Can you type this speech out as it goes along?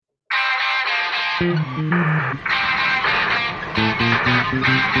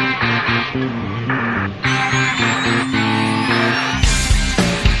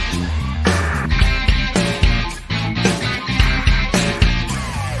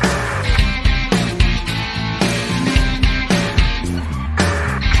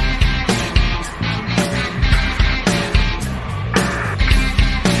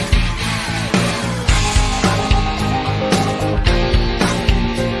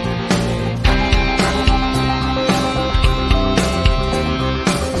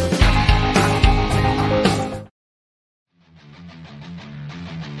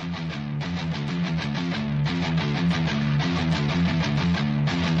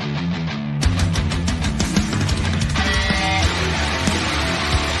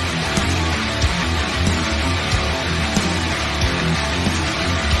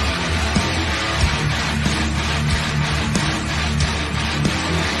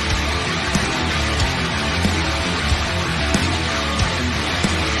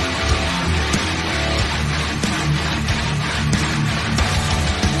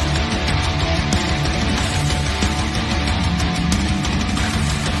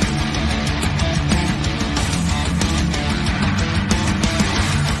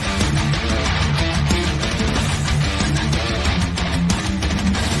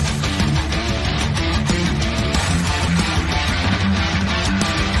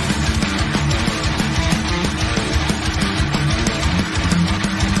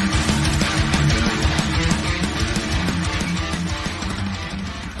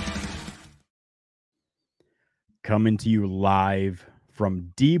Coming to you live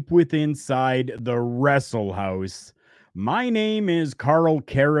from deep within inside the Wrestle House. My name is Carl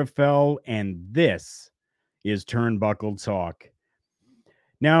Carafel, and this is Turnbuckle Talk.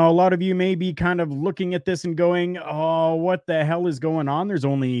 Now, a lot of you may be kind of looking at this and going, oh, what the hell is going on? There's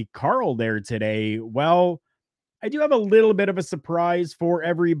only Carl there today. Well, I do have a little bit of a surprise for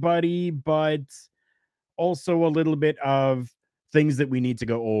everybody, but also a little bit of things that we need to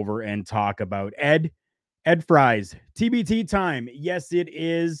go over and talk about. Ed Fries, TBT time. Yes, it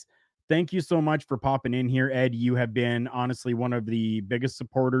is. Thank you so much for popping in here, Ed. You have been honestly one of the biggest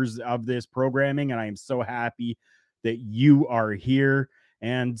supporters of this programming, and I am so happy that you are here.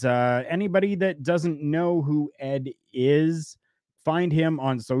 And anybody that doesn't know who Ed is, find him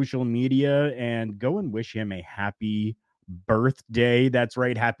on social media and go and wish him a happy birthday. That's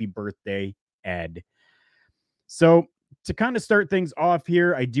right. Happy birthday, Ed. So to kind of start things off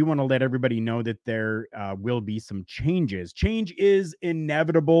here, I do want to let everybody know that there will be some changes. Change is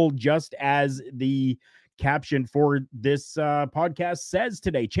inevitable, just as the caption for this podcast says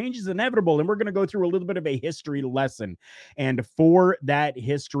today. Change is inevitable, and we're going to go through a little bit of a history lesson. And for that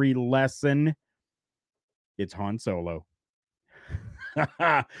history lesson, it's Han Solo.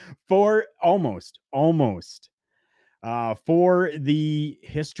 For the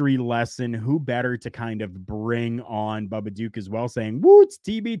history lesson, who better to kind of bring on Bubba Duke as well, saying, woo, it's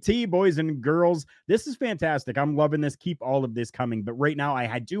TBT, boys and girls. This is fantastic. I'm loving this. Keep all of this coming. But right now,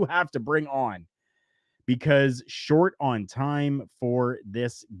 I do have to bring on, because short on time for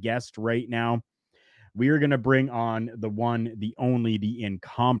this guest right now, we are going to bring on the one, the only, the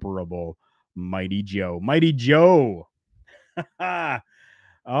incomparable Mighty Joe. Mighty Joe.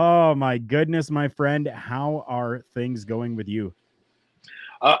 Oh, my goodness, my friend. How are things going with you?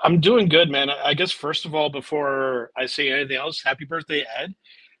 I'm doing good, man. I guess, first of all, before I say anything else, happy birthday, Ed.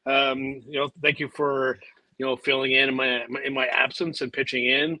 Thank you for, filling in my absence and pitching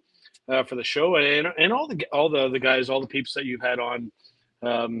in for the show, and all the guys, all the peeps that you've had on,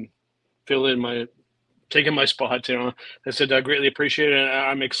 taking my spot. I said I greatly appreciate it, and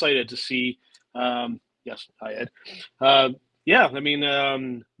I'm excited to see. Yes, hi, Ed. Yeah, I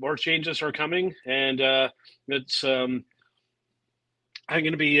mean, more changes are coming, and it's I'm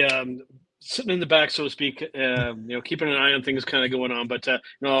going to be sitting in the back, so to speak, keeping an eye on things kind of going on. But I'll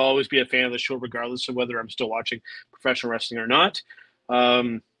always be a fan of the show, regardless of whether I'm still watching professional wrestling or not. I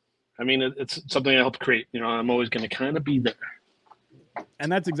mean, it's something I help create. I'm always going to kind of be there.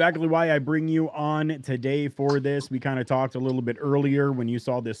 And that's exactly why I bring you on today for this. We kind of talked a little bit earlier when you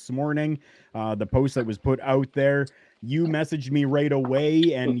saw this morning, the post that was put out there. You messaged me right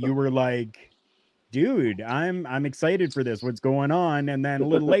away and you were like, dude, I'm excited for this. What's going on? And then a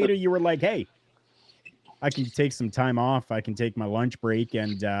little later you were like, hey, I can take some time off. I can take my lunch break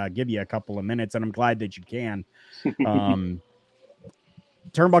and give you a couple of minutes. And I'm glad that you can.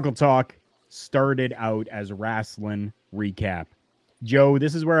 Turnbuckle Talk started out as wrestling recap. Joe,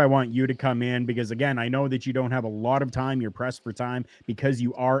 this is where I want you to come in, because, again, I know that you don't have a lot of time. You're pressed for time because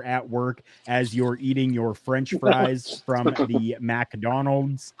you are at work as you're eating your French fries from the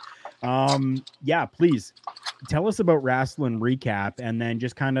McDonald's. Yeah, please tell us about Wrestling Recap and then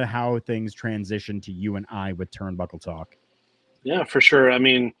just kind of how things transition to you and I with Turnbuckle Talk. Yeah, for sure. I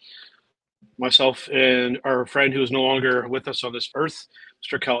mean, myself and our friend who is no longer with us on this earth,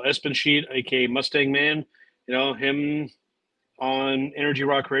 Mr. Cal Espensheet, aka Mustang Man, him on Energy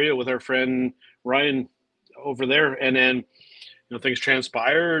Rock Radio with our friend Ryan over there. And then, things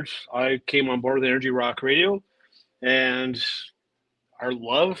transpired. I came on board with Energy Rock Radio, and our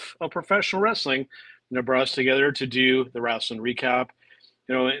love of professional wrestling, brought us together to do the Wrestling Recap.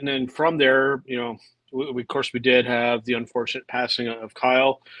 And then from there, of course, we did have the unfortunate passing of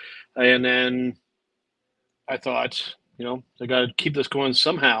Kyle. And then I thought, I got to keep this going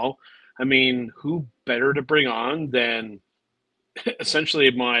somehow. I mean, who better to bring on than essentially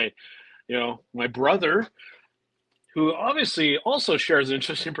my brother, who obviously also shares an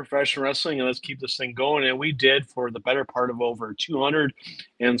interest in professional wrestling, and let's keep this thing going. And we did for the better part of over 200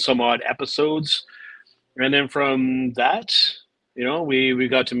 and some odd episodes. And then from that, we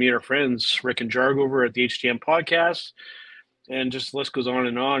got to meet our friends, Rick and Jarg over at the HTM podcast, and just the list goes on.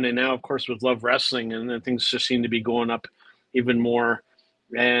 And now, of course, with Love Wrestling, and then things just seem to be going up even more.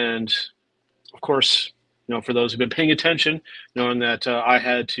 And of course, for those who've been paying attention, knowing that I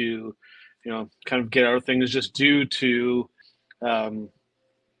had to, kind of get out of things just due to, my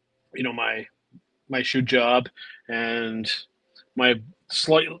shoot job and my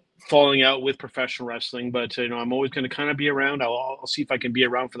slight falling out with professional wrestling. But, I'm always going to kind of be around. I'll see if I can be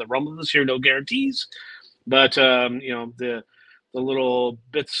around for the Rumble this year. No guarantees. But, the little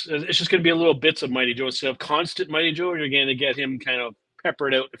bits, it's just going to be a little bits of Mighty Joe. Instead of constant Mighty Joe, you're going to get him kind of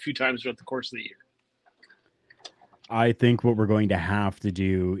peppered out a few times throughout the course of the year. I think what we're going to have to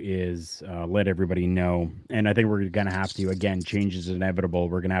do is let everybody know. And I think we're going to have to, again, change is inevitable.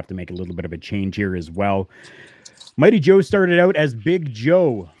 We're going to have to make a little bit of a change here as well. Mighty Joe started out as Big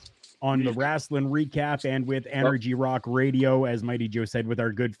Joe on the Wrestling Recap and with Energy Rock Radio, as Mighty Joe said, with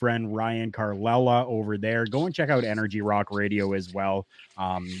our good friend Ryan Carlella over there. Go and check out Energy Rock Radio as well.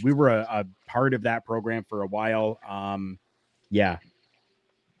 We were a part of that program for a while. Yeah.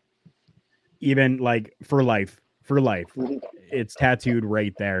 Even like for life. It's tattooed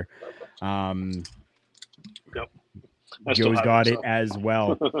right there. Yep. Joe's got it as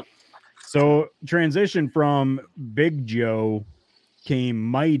well. So transition from Big Joe came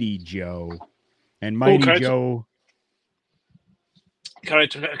Mighty Joe, and Mighty Joe. Can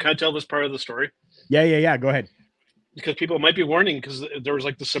I tell this part of the story? Yeah. Go ahead. Because people might be warning, because there was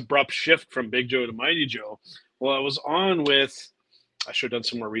like this abrupt shift from Big Joe to Mighty Joe. Well, I was on with. I should have done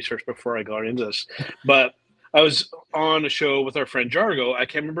some more research before I got into this, but I was on a show with our friend Jargo. I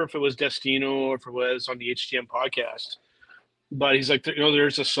can't remember if it was Destino or if it was on the HTM podcast. But he's like,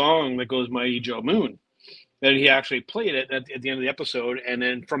 there's a song that goes Mighty Joe Moon. And he actually played it at the end of the episode. And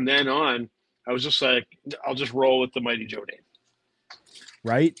then from then on, I was just like, I'll just roll with the Mighty Joe name.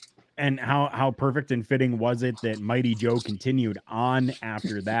 Right? And how perfect and fitting was it that Mighty Joe continued on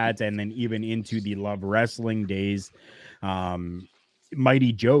after that, and then even into the Love Wrestling days.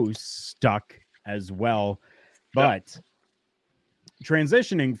 Mighty Joe stuck as well. But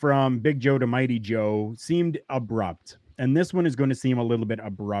transitioning from Big Joe to Mighty Joe seemed abrupt. And this one is going to seem a little bit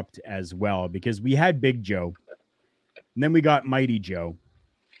abrupt as well, because we had Big Joe, and then we got Mighty Joe.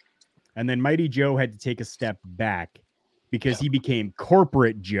 And then Mighty Joe had to take a step back because he became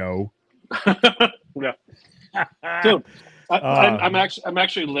Corporate Joe. Yeah. Dude, I'm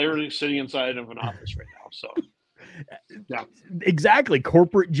actually literally sitting inside of an office right now. So, yeah. Exactly.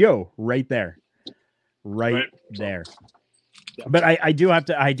 Corporate Joe right there. Right there. Yeah. But I do have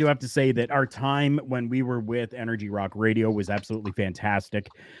to say that our time when we were with Energy Rock Radio was absolutely fantastic.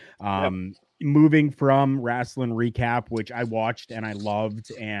 Moving from Wrestling Recap, which I watched and I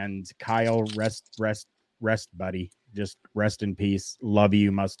loved, and Kyle, rest, buddy. Just rest in peace. Love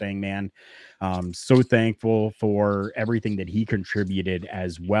you, Mustang Man. So thankful for everything that he contributed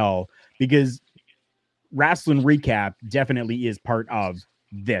as well, because Wrestling Recap definitely is part of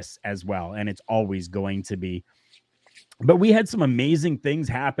this as well, and it's always going to be. But we had some amazing things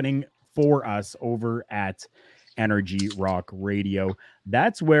happening for us over at Energy Rock Radio.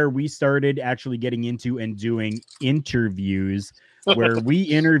 That's where we started actually getting into and doing interviews, where we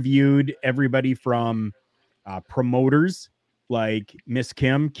interviewed everybody from promoters like Miss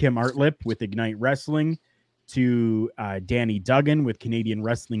Kim Artlip with Ignite Wrestling, to Danny Duggan with Canadian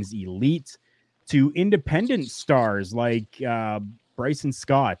Wrestling's Elite, to independent stars like Bryson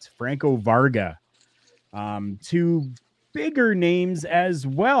Scott, Franco Varga, to bigger names as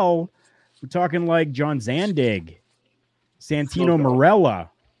well. We're talking like John Zandig, Santino Marella.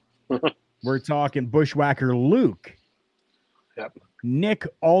 We're talking Bushwhacker Luke. Yep. Nick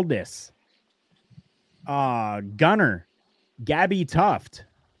Aldis, Gunner, Gabby Tuft,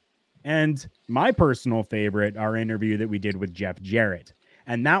 and my personal favorite, our interview that we did with Jeff Jarrett.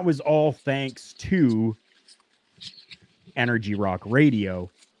 And that was all thanks to Energy Rock Radio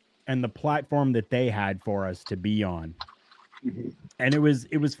and the platform that they had for us to be on. Mm-hmm. And it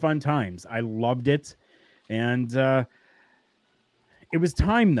was fun times. I loved it. And it was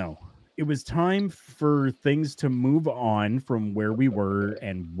time, though. It was time for things to move on from where we were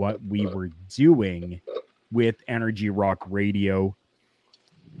and what we were doing with Energy Rock Radio.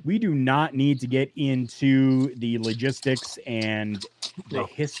 We do not need to get into the logistics and the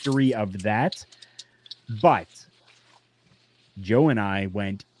history of that, but Joe and I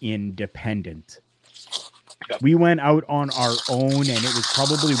went independent. We went out on our own, and it was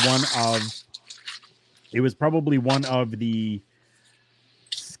probably one of the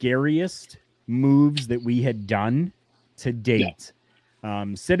scariest moves that we had done to date.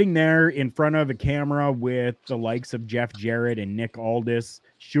 Sitting there in front of a camera with the likes of Jeff Jarrett and Nick Aldis,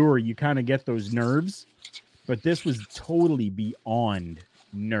 sure, you kind of get those nerves, but this was totally beyond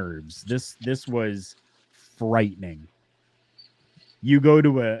nerves. This was frightening. You go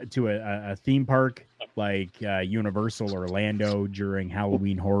to a theme park like Universal Orlando during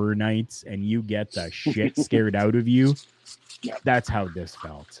Halloween Horror Nights, and you get the shit scared out of you. That's how this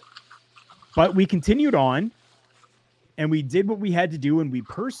felt. But we continued on, and we did what we had to do, and we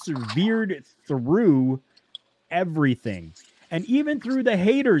persevered through everything. And even through the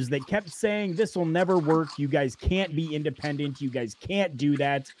haters that kept saying, this will never work, you guys can't be independent, you guys can't do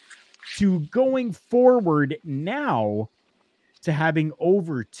that, to going forward now to having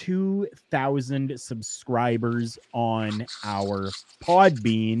over 2,000 subscribers on our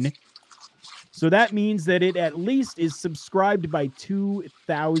Podbean. So that means that it at least is subscribed by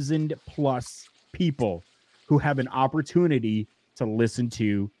 2,000 plus people who have an opportunity to listen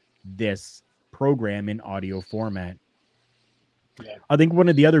to this program in audio format. Yeah. I think one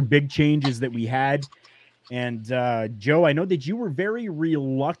of the other big changes that we had, and Joe, I know that you were very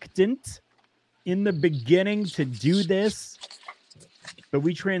reluctant in the beginning to do this, but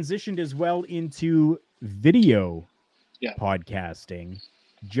we transitioned as well into video podcasting,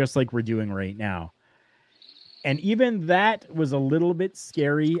 just like we're doing right now. And even that was a little bit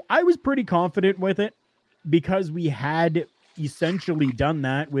scary. I was pretty confident with it because we had essentially done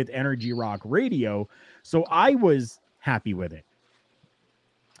that with Energy Rock Radio. So I was happy with it.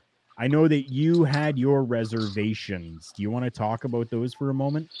 I know that you had your reservations. Do you want to talk about those for a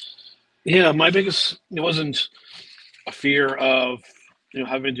moment? Yeah, my biggest, it wasn't a fear of,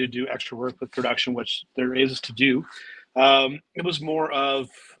 having to do extra work with production, which there is to do. It was more of,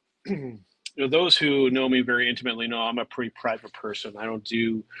 those who know me very intimately know I'm a pretty private person. I don't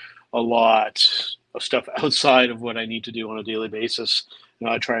do a lot of stuff outside of what I need to do on a daily basis.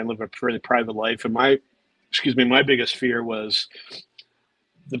 I try and live a pretty private life. And my biggest fear was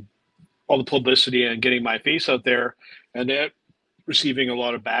all the publicity and getting my face out there, and that receiving a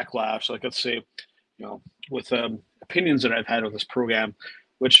lot of backlash. Like, let's say, with opinions that I've had on this program,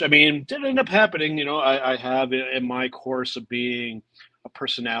 which did end up happening. I have in my course of being a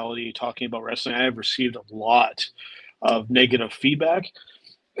personality talking about wrestling, I have received a lot of negative feedback,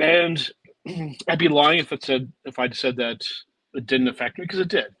 and I'd be lying if I'd said that it didn't affect me, because it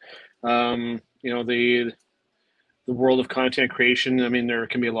did. The world of content creation, there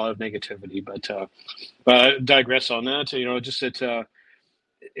can be a lot of negativity, but digress on that.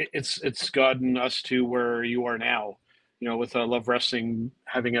 It's gotten us to where you are now. With Love Wrestling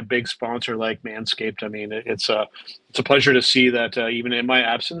having a big sponsor like Manscaped, it's a pleasure to see that even in my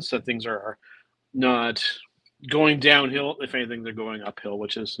absence, that things are not going downhill. If anything, they're going uphill,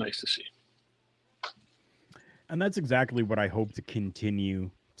 which is nice to see. And that's exactly what I hope to continue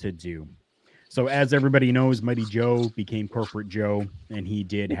to do. So as everybody knows, Mighty Joe became Corporate Joe, and he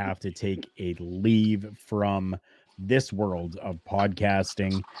did have to take a leave from this world of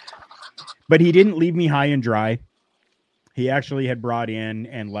podcasting. But he didn't leave me high and dry. He actually had brought in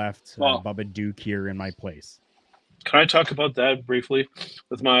and left Bubba Duke here in my place. Can I talk about that briefly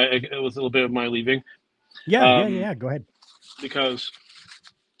with a little bit of my leaving? Yeah. Go ahead. Because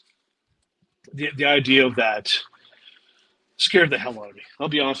the idea of that scared the hell out of me. I'll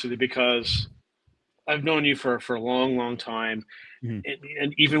be honest with you, because I've known you for a long, long time. Mm-hmm.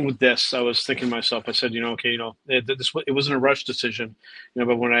 And even with this, I was thinking to myself, I said, it wasn't a rush decision,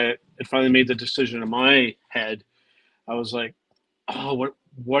 but when I finally made the decision in my head, I was like, oh,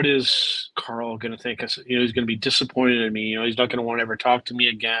 what is Carl going to think? He's going to be disappointed in me. He's not going to want to ever talk to me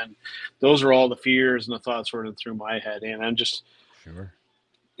again. Those are all the fears and the thoughts running through my head. And I'm just, sure.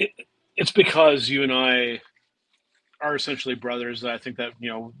 It's because you and I are essentially brothers. I think that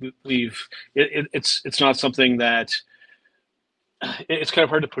it's not something that it's kind of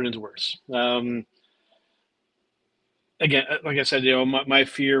hard to put into words. Again, like I said, my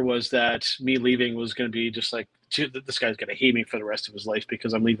fear was that me leaving was going to be just like, this guy's going to hate me for the rest of his life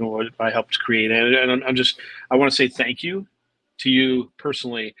because I'm leaving what I helped create. And I want to say thank you to you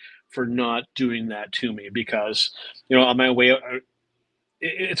personally for not doing that to me, because, on my way out,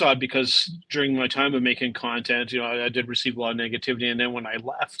 it's odd because during my time of making content, I did receive a lot of negativity. And then when I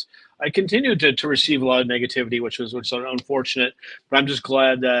left, I continued to receive a lot of negativity, which was unfortunate. But I'm just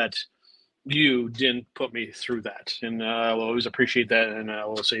glad that you didn't put me through that. And I will always appreciate that. And I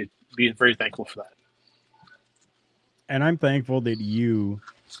will say, be very thankful for that. And I'm thankful that you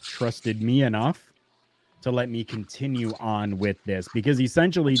trusted me enough to let me continue on with this, because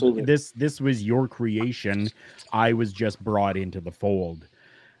essentially Absolutely. this was your creation. I was just brought into the fold.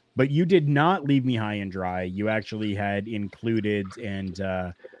 But you did not leave me high and dry. You actually had included and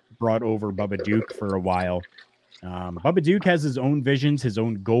brought over Bubba Duke for a while. Bubba Duke has his own visions, his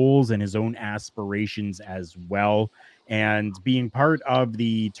own goals, and his own aspirations as well. And being part of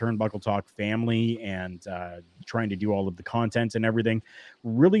the Turnbuckle Talk family and trying to do all of the content and everything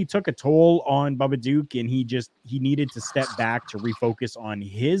really took a toll on Bubba Duke. And he needed to step back to refocus on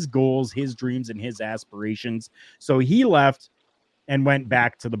his goals, his dreams, and his aspirations. So he left and went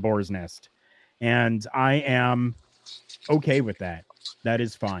back to the boar's nest. And I am okay with that. That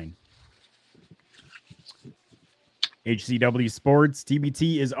is fine. HCW Sports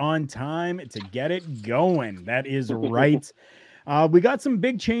TBT is on time to get it going. That is right. We got some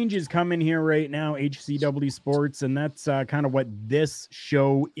big changes coming here right now, HCW Sports, and that's kind of what this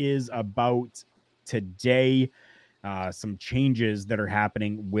show is about today. Some changes that are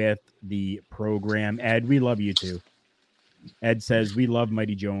happening with the program. Ed, we love you too. Ed says, we love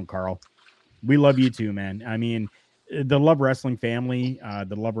Mighty Joe and Carl. We love you too, man. I mean, the Love Wrestling family,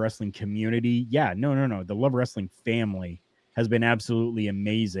 the Love Wrestling community. Yeah, no. The Love Wrestling family has been absolutely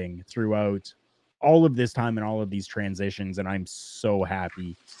amazing throughout all of this time and all of these transitions. And I'm so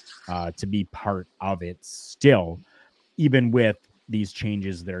happy to be part of it still, even with these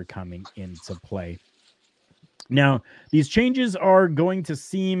changes that are coming into play. Now, these changes are going to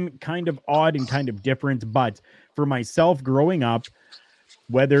seem kind of odd and kind of different, but for myself growing up,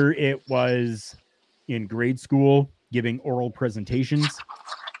 whether it was in grade school giving oral presentations,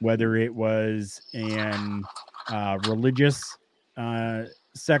 whether it was in religious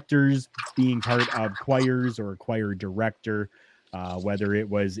sectors being part of choirs or a choir director, whether it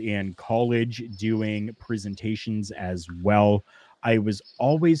was in college doing presentations as well, I was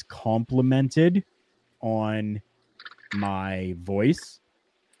always complimented on my voice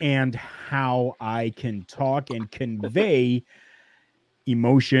and how I can talk and convey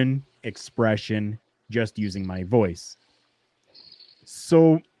emotion, expression, just using my voice.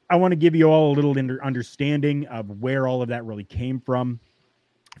 So I want to give you all a little understanding of where all of that really came from.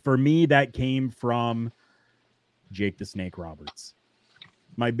 For me, that came from Jake the Snake Roberts.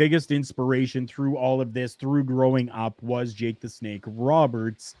 My biggest inspiration through all of this, through growing up, was Jake the Snake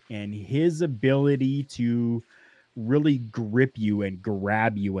Roberts and his ability to really grip you and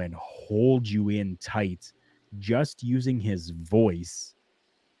grab you and hold you in tight just using his voice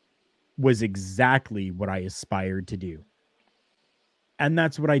was exactly what I aspired to do. And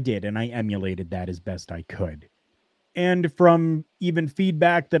that's what I did. And I emulated that as best I could. And from even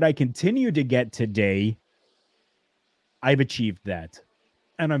feedback that I continue to get today, I've achieved that.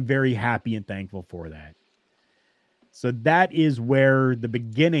 And I'm very happy and thankful for that. So that is where the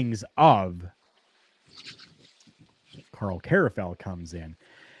beginnings of Carl Carafel comes in,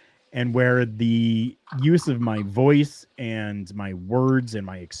 and where the use of my voice and my words and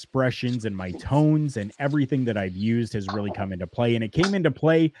my expressions and my tones and everything that I've used has really come into play. And it came into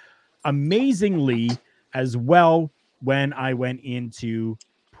play amazingly as well when I went into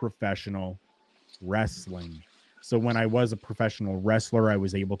professional wrestling. So when I was a professional wrestler, I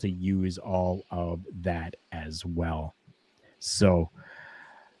was able to use all of that as well. So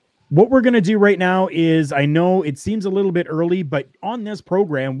what we're going to do right now is, I know it seems a little bit early, but on this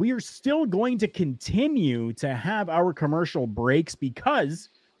program, we are still going to continue to have our commercial breaks because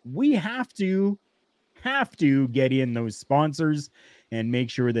we have to get in those sponsors and make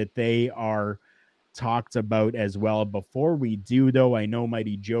sure that they are talked about as well. Before we do, though, I know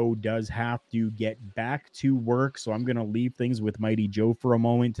Mighty Joe does have to get back to work, so I'm going to leave things with Mighty Joe for a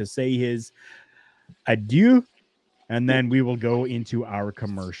moment to say his adieu, and then we will go into our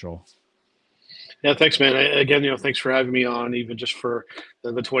commercial. Yeah, thanks, man. Again, thanks for having me on, even just for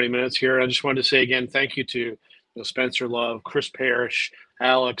the 20 minutes here. I just wanted to say again, thank you to Spencer Love, Chris Parrish,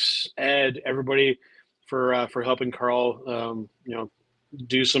 Alex, Ed, everybody for helping Carl,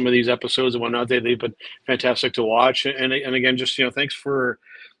 do some of these episodes and whatnot. They've been fantastic to watch. And again, just, thanks for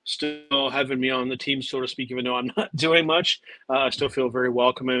still having me on the team, so to speak, even though I'm not doing much. I still feel very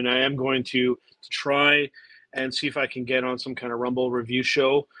welcome. And I am going to try and see if I can get on some kind of Rumble review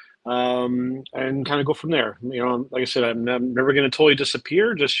show, and kind of go from there. Like I said, I'm never going to totally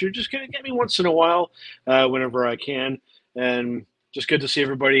disappear. You're just going to get me once in a while, whenever I can. And just good to see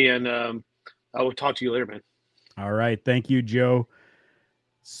everybody. And I will talk to you later, man. All right. Thank you, Joe,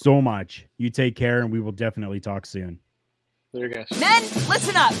 so much. You take care, and we will definitely talk soon. There, guys. Men,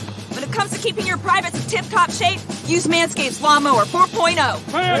 listen up. When it comes to keeping your privates in tip-top shape, use Manscaped's Lawnmower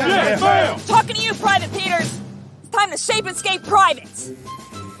 4.0. Bam! Talking to you, Private Peters. It's time to shape and scape privates.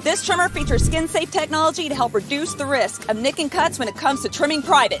 This trimmer features skin-safe technology to help reduce the risk of nick and cuts when it comes to trimming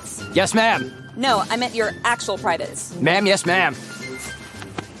privates. Yes, ma'am. No, I meant your actual privates. Ma'am, yes, ma'am.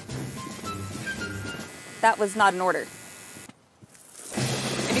 That was not an order.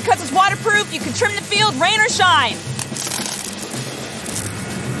 And because it's waterproof, you can trim the field, rain or shine.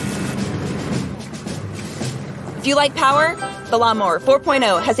 If you like power, the Lawnmower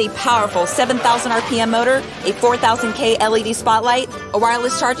 4.0 has a powerful 7,000 RPM motor, a 4,000K LED spotlight, a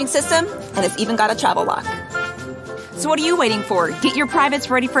wireless charging system, and it's even got a travel lock. So what are you waiting for? Get your privates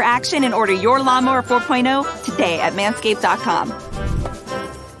ready for action and order your Lawnmower 4.0 today at manscaped.com.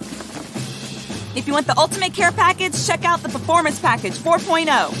 If you want the ultimate care package, check out the Performance Package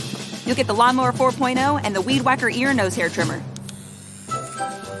 4.0. You'll get the Lawnmower 4.0 and the Weed Whacker ear and nose hair trimmer.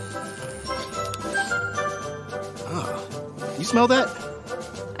 You smell that?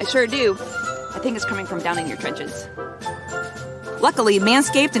 I sure do. I think it's coming from down in your trenches. Luckily,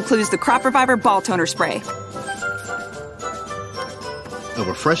 Manscaped includes the Crop Reviver Ball Toner Spray. A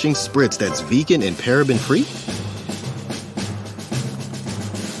refreshing spritz that's vegan and paraben-free?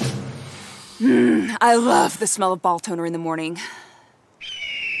 I love the smell of ball toner in the morning.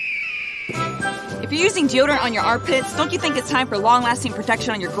 If you're using deodorant on your armpits, don't you think it's time for long-lasting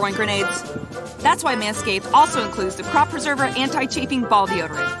protection on your groin grenades? That's why Manscaped also includes the Crop Preserver Anti-Chafing Ball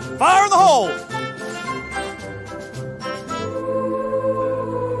Deodorant. Fire in the hole!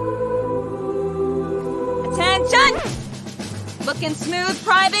 Attention! Looking smooth,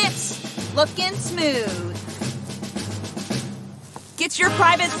 privates. Looking smooth. Get your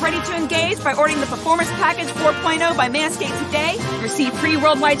privates ready to engage by ordering the Performance Package 4.0 by Manscaped today. Receive free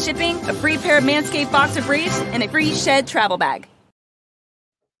worldwide shipping, a free pair of Manscaped boxer briefs, and a free Shed travel bag.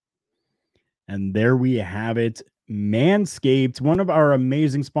 And there we have it. Manscaped, one of our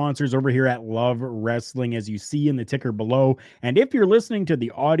amazing sponsors over here at Love Wrestling, as you see in the ticker below. And if you're listening to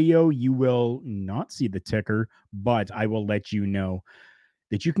the audio, you will not see the ticker, but I will let you know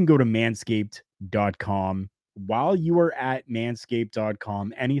that you can go to manscaped.com. While you are at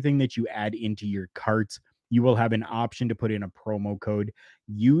manscaped.com, anything that you add into your cart, you will have an option to put in a promo code.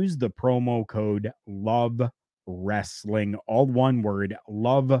 Use the promo code Love Wrestling, all one word,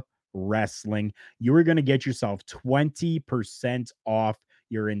 Love Wrestling. You are going to get yourself 20% off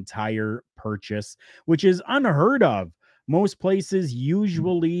your entire purchase, which is unheard of. Most places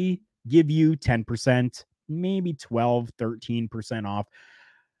usually give you 10%, maybe 12, 13% off.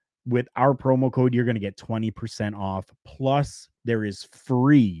 With our promo code, you're going to get 20% off. Plus, there is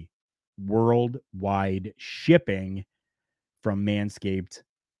free worldwide shipping from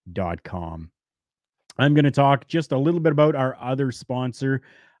manscaped.com. I'm going to talk just a little bit about our other sponsor.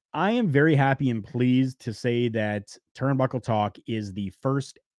 I am very happy and pleased to say that Turnbuckle Talk is the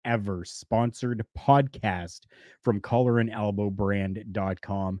first ever sponsored podcast from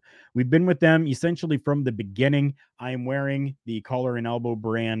collarandelbowbrand.com. We've been with them essentially from the beginning. I am wearing the Collar and Elbow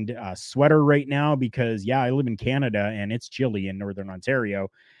brand sweater right now because, I live in Canada and it's chilly in Northern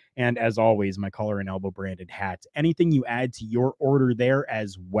Ontario. And as always, my Collar and Elbow branded hat. Anything you add to your order there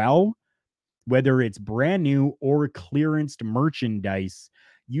as well, whether it's brand new or clearanced merchandise,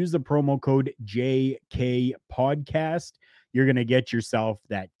 use the promo code JK Podcast. You're going to get yourself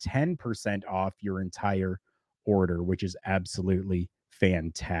that 10% off your entire order, which is absolutely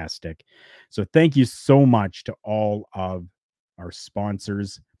fantastic. So thank you so much to all of our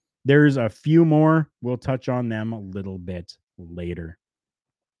sponsors. There's a few more. We'll touch on them a little bit later.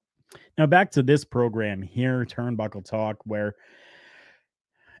 Now back to this program here, Turnbuckle Talk, where,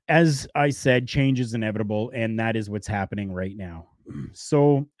 as I said, change is inevitable, and that is what's happening right now.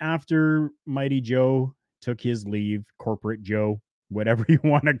 So after Mighty Joe took his leave, Corporate Joe, whatever you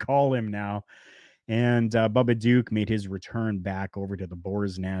want to call him now, and Bubba Duke made his return back over to the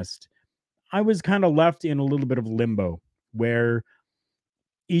Boar's Nest, I was kind of left in a little bit of limbo where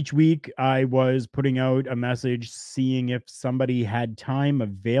each week I was putting out a message, seeing if somebody had time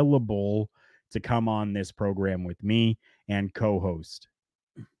available to come on this program with me and co-host.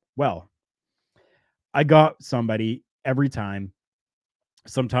 Well, I got somebody every time.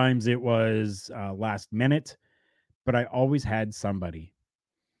 Sometimes it was last minute, but I always had somebody.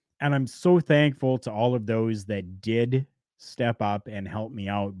 And I'm so thankful to all of those that did step up and help me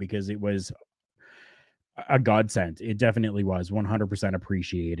out, because it was a godsend. It definitely was 100%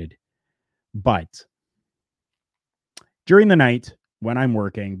 appreciated. But during the night when I'm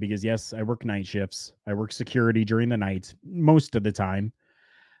working, because yes, I work night shifts, I work security during the night most of the time,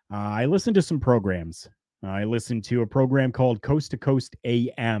 I listen to some programs. I listened to a program called Coast to Coast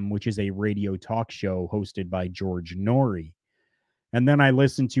AM, which is a radio talk show hosted by George Norrie. And then I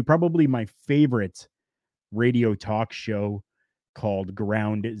listened to probably my favorite radio talk show called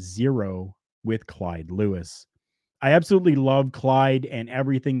Ground Zero with Clyde Lewis. I absolutely love Clyde and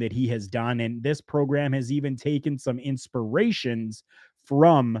everything that he has done. And this program has even taken some inspirations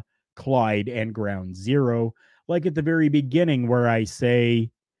from Clyde and Ground Zero. Like at the very beginning, where I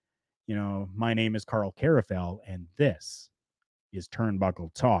say, you know, my name is Carl Carafel, and this is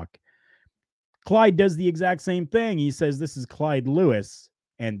Turnbuckle Talk. Clyde does the exact same thing. He says, this is Clyde Lewis,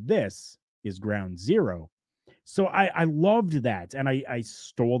 and this is Ground Zero. So I loved that, and I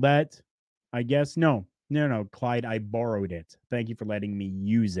stole that, I guess. No, Clyde, I borrowed it. Thank you for letting me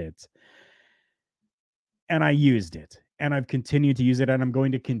use it. And I used it, and I've continued to use it, and I'm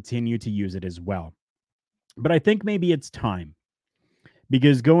going to continue to use it as well. But I think maybe it's time,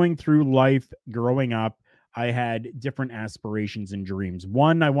 because going through life, growing up, I had different aspirations and dreams.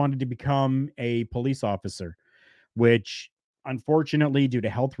 One, I wanted to become a police officer, which unfortunately, due to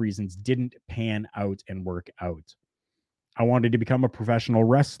health reasons, didn't pan out and work out. I wanted to become a professional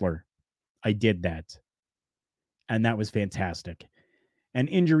wrestler. I did that. And that was fantastic. And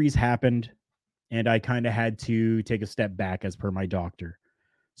injuries happened, and I kind of had to take a step back as per my doctor.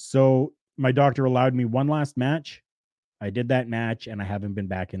 So my doctor allowed me one last match. I did that match, and I haven't been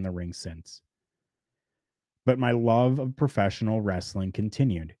back in the ring since. But my love of professional wrestling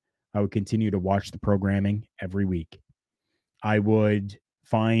continued. I would continue to watch the programming every week. I would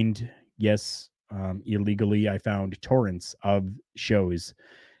find, illegally, I found torrents of shows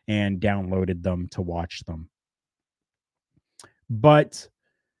and downloaded them to watch them. But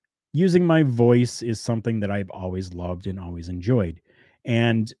using my voice is something that I've always loved and always enjoyed.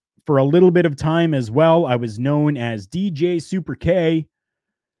 And for a little bit of time as well, I was known as DJ Super K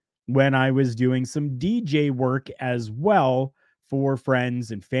when I was doing some DJ work as well for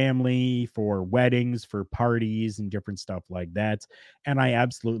friends and family, for weddings, for parties, and different stuff like that. And I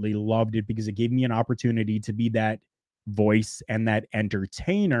absolutely loved it, because it gave me an opportunity to be that voice and that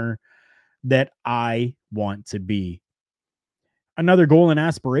entertainer that I want to be. Another goal and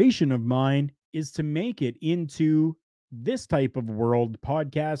aspiration of mine is to make it into this type of world,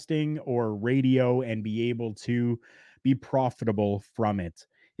 podcasting or radio, and be able to be profitable from it.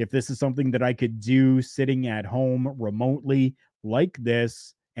 If this is something that I could do sitting at home remotely like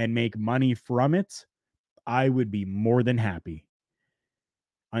this and make money from it, I would be more than happy.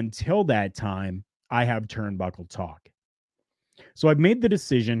 Until that time, I have Turnbuckle Talk. So I've made the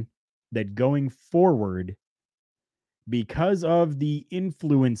decision that going forward, because of the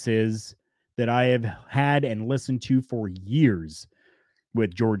influences that I have had and listened to for years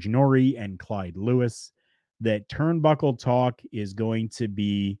with George Norrie and Clyde Lewis, that Turnbuckle Talk is going to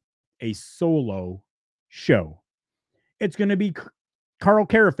be a solo show. It's going to be Carl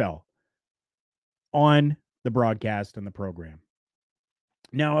Carafel on the broadcast and the program.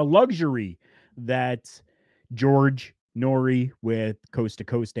 Now, a luxury that George Norrie with Coast to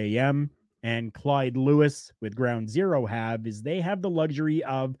Coast AM and Clyde Lewis with Ground Zero have is they have the luxury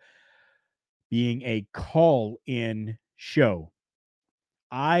of being a call-in show.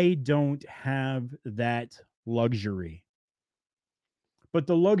 I don't have that luxury. But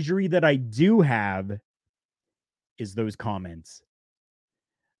the luxury that I do have is those comments.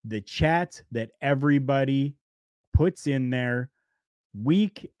 The chat that everybody puts in there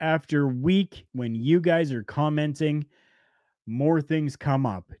week after week. When you guys are commenting, more things come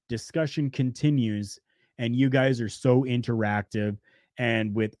up. Discussion continues, and you guys are so interactive.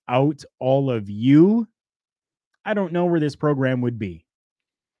 And without all of you, I don't know where this program would be.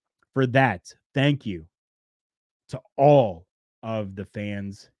 For that, thank you to all of the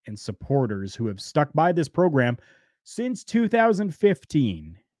fans and supporters who have stuck by this program since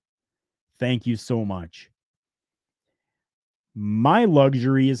 2015. Thank you so much. My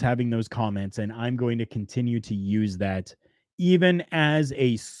luxury is having those comments, and I'm going to continue to use that even as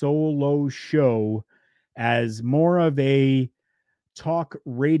a solo show, as more of a talk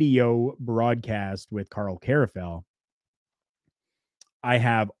radio broadcast with Carl Carafel. I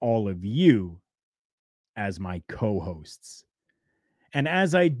have all of you as my co-hosts. And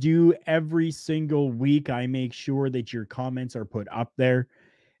as I do every single week, I make sure that your comments are put up there,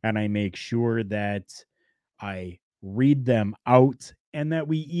 and I make sure that I read them out and that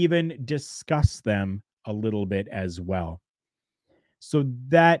we even discuss them a little bit as well. So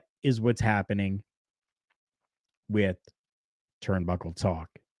that is what's happening with Turnbuckle Talk.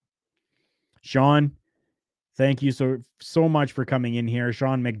 Sean, thank you so much for coming in here.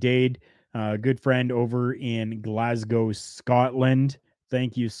 Sean McDade, a good friend over in Glasgow, Scotland.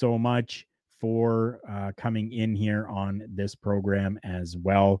 Thank you so much for coming in here on this program as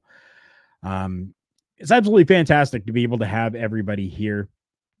well. It's absolutely fantastic to be able to have everybody here.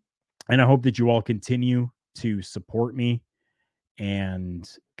 And I hope that you all continue to support me and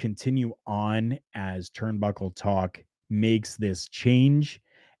continue on as Turnbuckle Talk makes this change.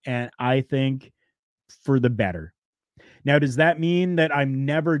 And I think for the better. Now, does that mean that I'm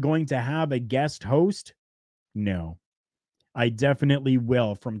never going to have a guest host? No, I definitely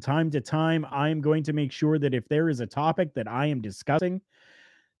will. From time to time, I'm going to make sure that if there is a topic that I am discussing,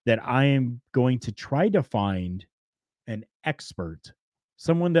 that I am going to try to find an expert,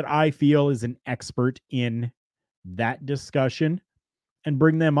 someone that I feel is an expert in that discussion, and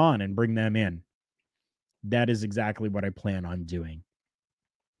bring them on and bring them in. That is exactly what I plan on doing.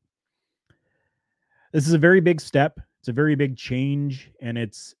 This is a very big step. It's a very big change, and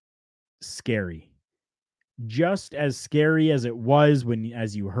it's scary. Just as scary as it was when,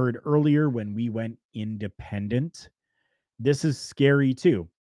 as you heard earlier, when we went independent, this is scary too.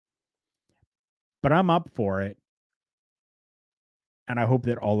 But I'm up for it. And I hope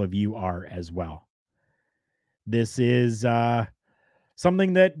that all of you are as well. This is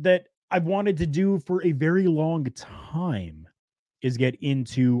something that I've wanted to do for a very long time, is get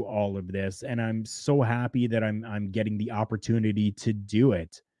into all of this. And I'm so happy that I'm getting the opportunity to do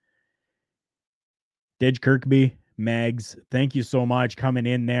it. Didge Kirkby, Megs, thank you so much coming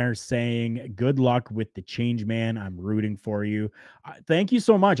in there saying good luck with the change, man. I'm rooting for you. Thank you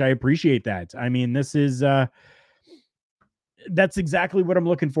so much. I appreciate that. I mean, this is that's exactly what I'm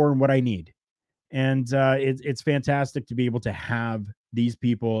looking for and what I need. And it's fantastic to be able to have these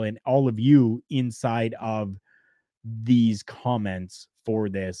people and all of you inside of these comments for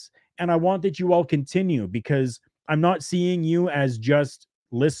this. And I want that you all continue, because I'm not seeing you as just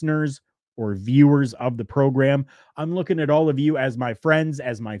listeners or viewers of the program. I'm looking at all of you as my friends,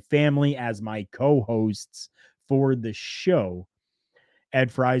 as my family, as my co-hosts for the show.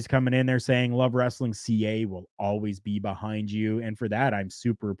 Ed Fry's coming in there saying Love Wrestling CA will always be behind you. And for that, I'm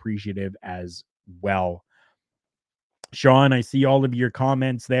super appreciative as well. Sean, I see all of your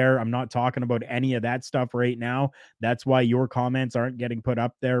comments there. I'm not talking about any of that stuff right now. That's why your comments aren't getting put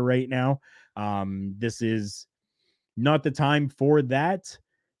up there right now. This is not the time for that.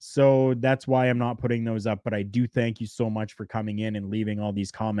 So that's why I'm not putting those up. But I do thank you so much for coming in and leaving all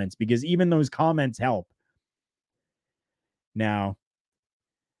these comments, because even those comments help. Now,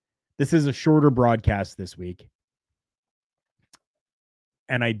 this is a shorter broadcast this week.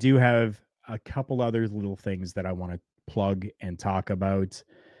 And I do have a couple other little things that I want to plug and talk about.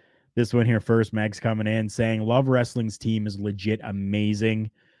 This one here first, Meg's coming in saying, Love Wrestling's team is legit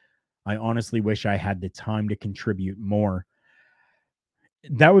amazing. I honestly wish I had the time to contribute more.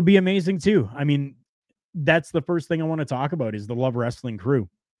 That would be amazing too. I mean, that's the first thing I want to talk about is the Love Wrestling crew.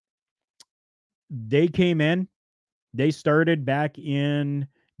 They came in, they started back in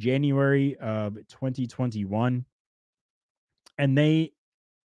January of 2021, and they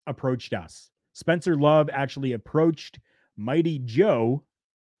approached us. Spencer Love actually approached Mighty Joe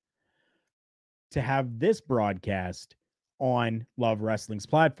to have this broadcast on Love Wrestling's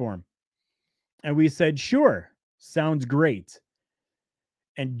platform. And we said, sure, sounds great.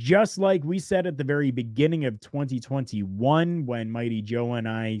 And just like we said at the very beginning of 2021, when Mighty Joe and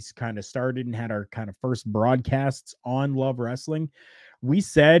I kind of started and had our kind of first broadcasts on Love Wrestling, we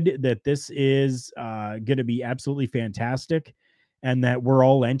said that this is going to be absolutely fantastic and that we're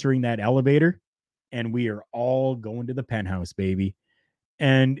all entering that elevator and we are all going to the penthouse, baby.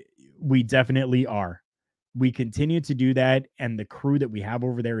 And we definitely are. We continue to do that, and the crew that we have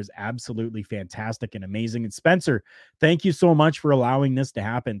over there is absolutely fantastic and amazing. And Spencer, thank you so much for allowing this to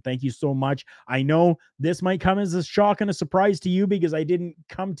happen. Thank you so much. I know this might come as a shock and a surprise to you, because I didn't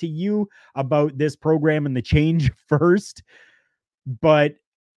come to you about this program and the change first, but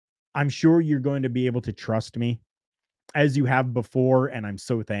I'm sure you're going to be able to trust me as you have before, and I'm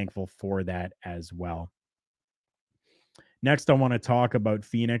so thankful for that as well. Next, I want to talk about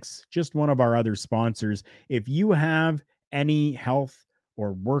Phoenix, just one of our other sponsors. If you have any health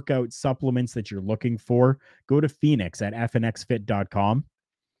or workout supplements that you're looking for, go to Phoenix at fnxfit.com.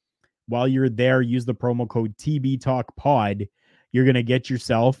 While you're there, use the promo code TBTalkPod. You're going to get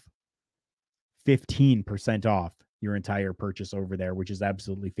yourself 15% off your entire purchase over there, which is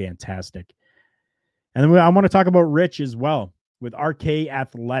absolutely fantastic. And then I want to talk about Rich as well with RK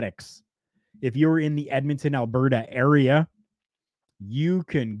Athletics. If you're in the Edmonton, Alberta area, you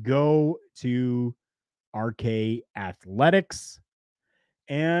can go to RK Athletics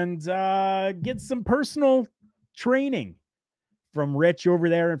and get some personal training from Rich over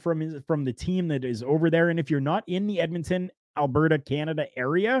there and from the team that is over there. And if you're not in the Edmonton, Alberta, Canada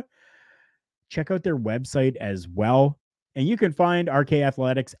area, check out their website as well. And you can find RK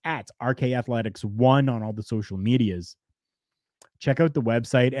Athletics at RK Athletics 1 on all the social medias. Check out the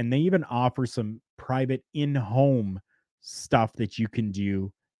website, and they even offer some private in-home stuff that you can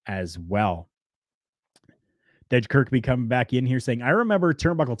do as well. Dej Kirkby coming back in here saying, I remember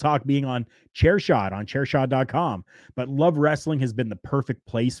Turnbuckle Talk being on Chairshot on chairshot.com, but Love Wrestling has been the perfect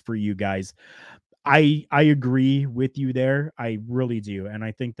place for you guys. I agree with you there. I really do. And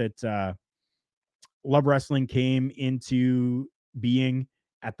I think that Love Wrestling came into being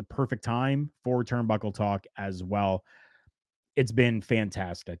at the perfect time for Turnbuckle Talk as well. It's been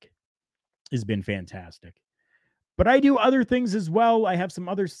fantastic. It's been fantastic. But I do other things as well. I have some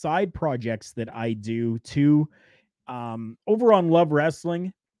other side projects that I do too. Over on Love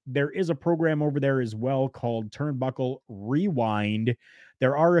Wrestling, there is a program over there as well called Turnbuckle Rewind.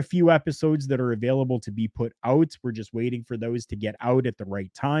 There are a few episodes that are available to be put out. We're just waiting for those to get out at the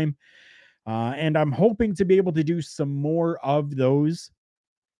right time. And I'm hoping to be able to do some more of those,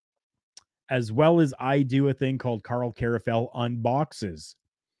 as well as I do a thing called Carl Carafel Unboxes.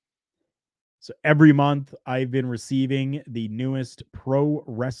 So every month I've been receiving the newest pro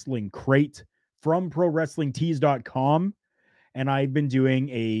wrestling crate from prowrestlingtees.com, and I've been doing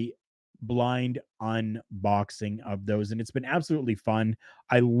a blind unboxing of those, and it's been absolutely fun.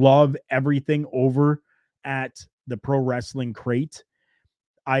 I love everything over at the Pro Wrestling Crate.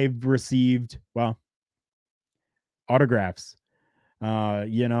 I've received, well, autographs.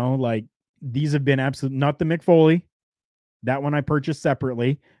 Like these have been absolute, not the Mick Foley. That one I purchased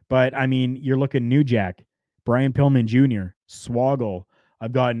separately, but I mean, you're looking New Jack, Brian Pillman Jr., Swoggle.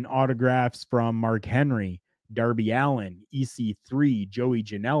 I've gotten autographs from Mark Henry, Darby Allin, EC3, Joey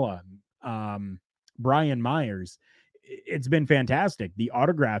Janela, Brian Myers. It's been fantastic. The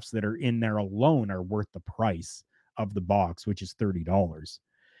autographs that are in there alone are worth the price of the box, which is $30.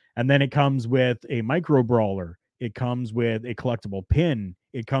 And then it comes with a micro brawler. It comes with a collectible pin.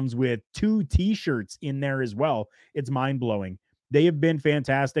 It comes with 2 t-shirts in there as well. It's mind-blowing. They have been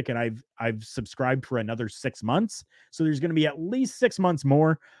fantastic, and I've subscribed for another 6 months. So there's going to be at least 6 months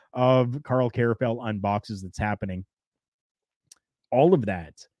more of Carl Carafel unboxes that's happening. All of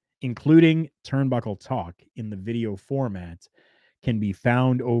that, including Turnbuckle Talk in the video format, can be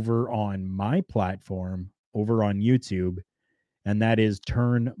found over on my platform over on YouTube. And that is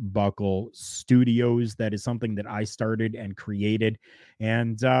Turnbuckle Studios. That is something that I started and created.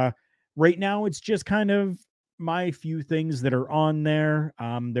 And right now, it's just kind of my few things that are on there.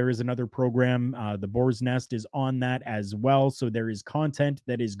 There is another program. The Boar's Nest is on that as well. So there is content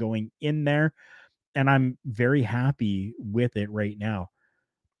that is going in there. And I'm very happy with it right now.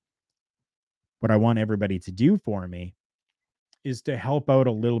 What I want everybody to do for me is to help out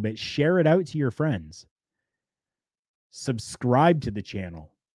a little bit. Share it out to your friends. Subscribe to the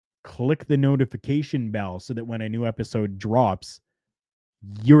channel, click the notification bell so that when a new episode drops,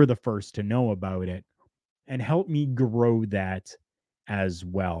 you're the first to know about it, and help me grow that as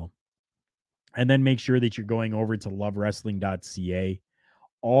well. And then make sure that you're going over to lovewrestling.ca.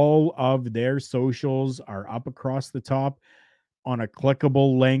 All of their socials are up across the top on a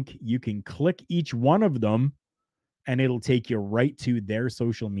clickable link. You can click each one of them, and it'll take you right to their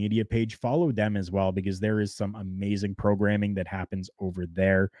social media page. Follow them as well, because there is some amazing programming that happens over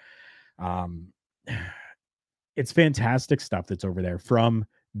there. It's fantastic stuff that's over there, from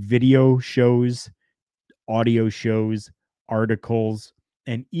video shows, audio shows, articles,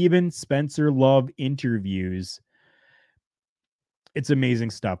 and even Spencer Love interviews. It's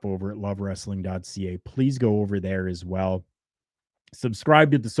amazing stuff over at lovewrestling.ca. Please go over there as well.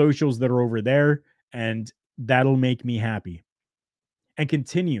 Subscribe to the socials that are over there, and that'll make me happy. And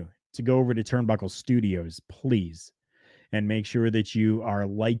continue to go over to Turnbuckle Studios, please. And make sure that you are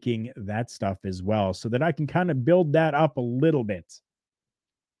liking that stuff as well, so that I can kind of build that up a little bit.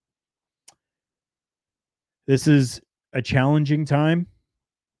 This is a challenging time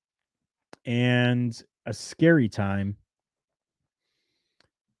and a scary time.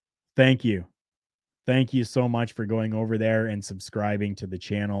 Thank you Thank you so much for going over there and subscribing to the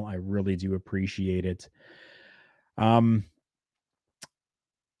channel. I really do appreciate it. But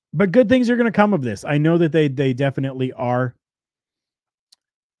good things are going to come of this. I know that they definitely are.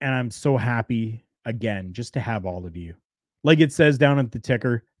 And I'm so happy, again, just to have all of you. Like it says down at the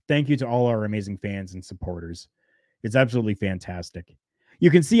ticker, thank you to all our amazing fans and supporters. It's absolutely fantastic. You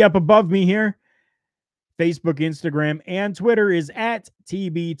can see up above me here, Facebook, Instagram, and Twitter is at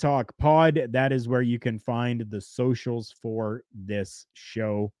TB Talk Pod. That is where you can find the socials for this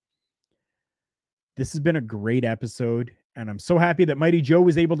show. This has been a great episode, and I'm so happy that Mighty Joe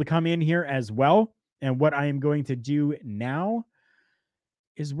was able to come in here as well. And what I am going to do now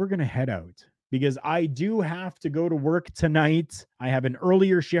is we're going to head out because I do have to go to work tonight. I have an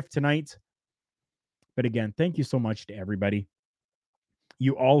earlier shift tonight. But again, thank you so much to everybody.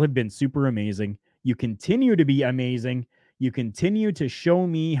 You all have been super amazing. You continue to be amazing. You continue to show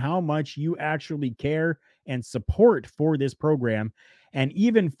me how much you actually care and support for this program, and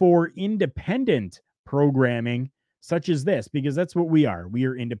even for independent programming such as this, because that's what we are. We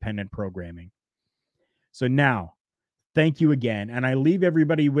are independent programming. So now, thank you again. And I leave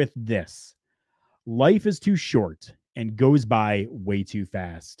everybody with this. Life is too short and goes by way too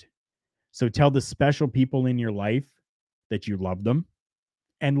fast. So tell the special people in your life that you love them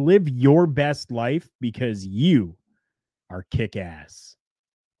and live your best life because you are kick-ass.